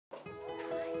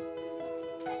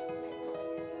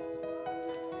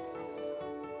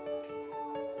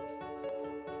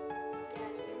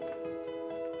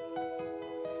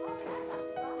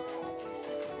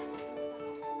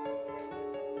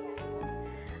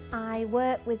I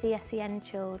work with the SEN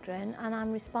children and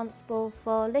I'm responsible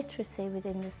for literacy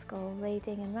within the school,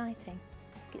 reading and writing.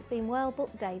 It's been World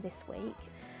Book Day this week,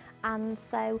 and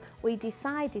so we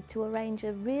decided to arrange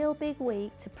a real big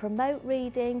week to promote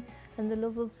reading and the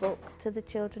love of books to the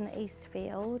children at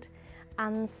Eastfield.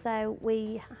 And so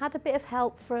we had a bit of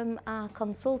help from our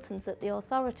consultants at the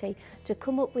authority to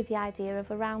come up with the idea of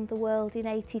Around the World in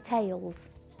 80 Tales.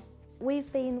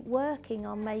 We've been working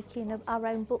on making our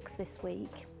own books this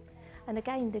week. And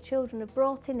again, the children have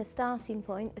brought in a starting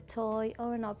point, a toy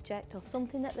or an object or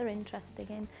something that they're interested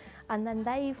in, and then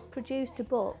they've produced a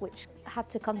book which had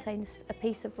to contain a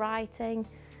piece of writing,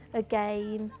 a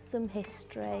game, some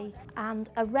history and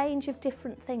a range of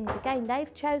different things. Again,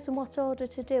 they've chosen what order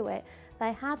to do it.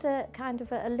 They had a kind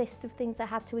of a list of things they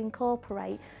had to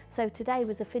incorporate, so today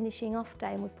was a finishing off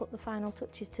day and we've put the final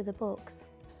touches to the books.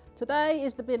 Today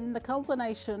has been the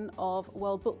culmination of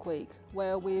World Book Week,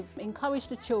 where we've encouraged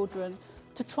the children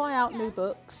to try out new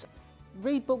books,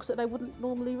 read books that they wouldn't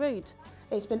normally read.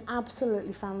 It's been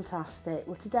absolutely fantastic.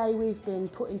 Well, today we've been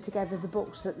putting together the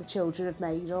books that the children have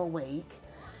made all week.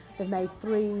 They've made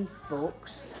 3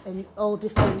 books in all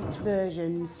different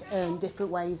versions and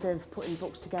different ways of putting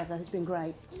books together. It's been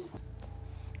great.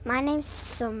 My name's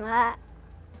Summer,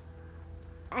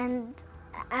 and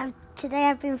today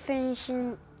I've been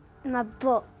finishing my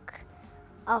book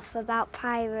off about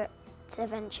pirate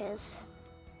adventures.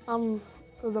 I'm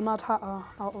the Mad Hatter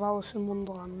out of Alice in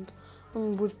Wonderland,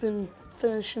 and we've been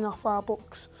finishing off our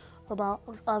books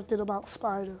I did about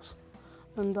spiders,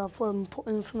 and I've put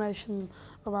information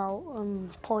about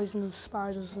poisonous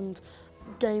spiders and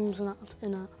games in it,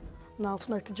 and how to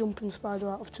make a jumping spider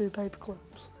out of 2 paper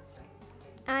clips.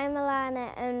 I'm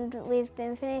Alana, and we've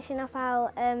been finishing off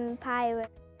our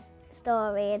pirate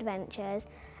story adventures,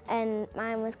 and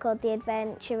mine was called The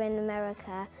Adventure in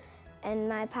America, and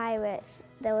my pirates,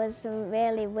 there was some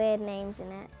really weird names in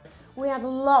it. We had a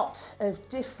lot of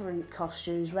different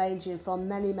costumes ranging from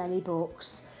many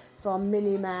books, from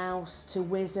Minnie Mouse to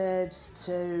wizards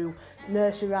to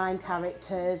nursery rhyme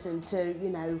characters and to, you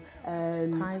know,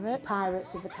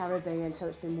 pirates of the Caribbean, so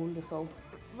it's been wonderful.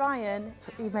 Ryan,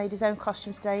 he made his own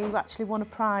costume today. He actually won a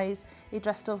prize. He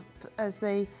dressed up as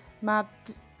the Mad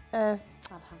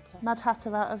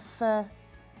Hatter out of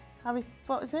Harry.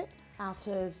 What is it? Out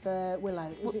of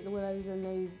Willow. Is it the Willows and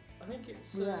the? I think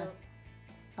it's.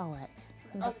 Oh heck.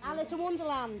 Oh, Alice in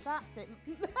Wonderland. That's it.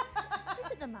 Is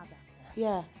it the Mad Hatter?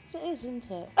 Yeah, it is,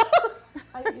 isn't it?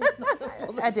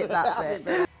 Edit that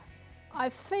bit. I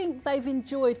think they've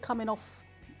enjoyed coming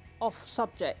off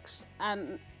subjects,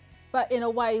 but in a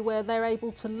way where they're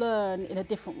able to learn in a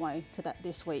different way to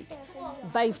this week.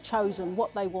 They've chosen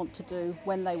what they want to do,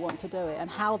 when they want to do it and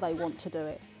how they want to do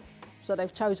it. So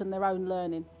they've chosen their own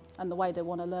learning and the way they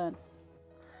want to learn.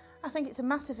 I think it's a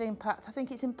massive impact. I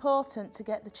think it's important to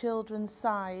get the children's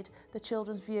side, the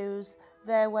children's views,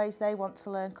 their ways they want to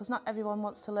learn, because not everyone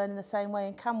wants to learn in the same way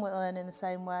and can learn in the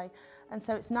same way. And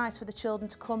so it's nice for the children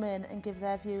to come in and give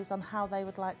their views on how they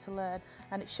would like to learn,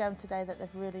 and it's shown today that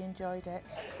they've really enjoyed it.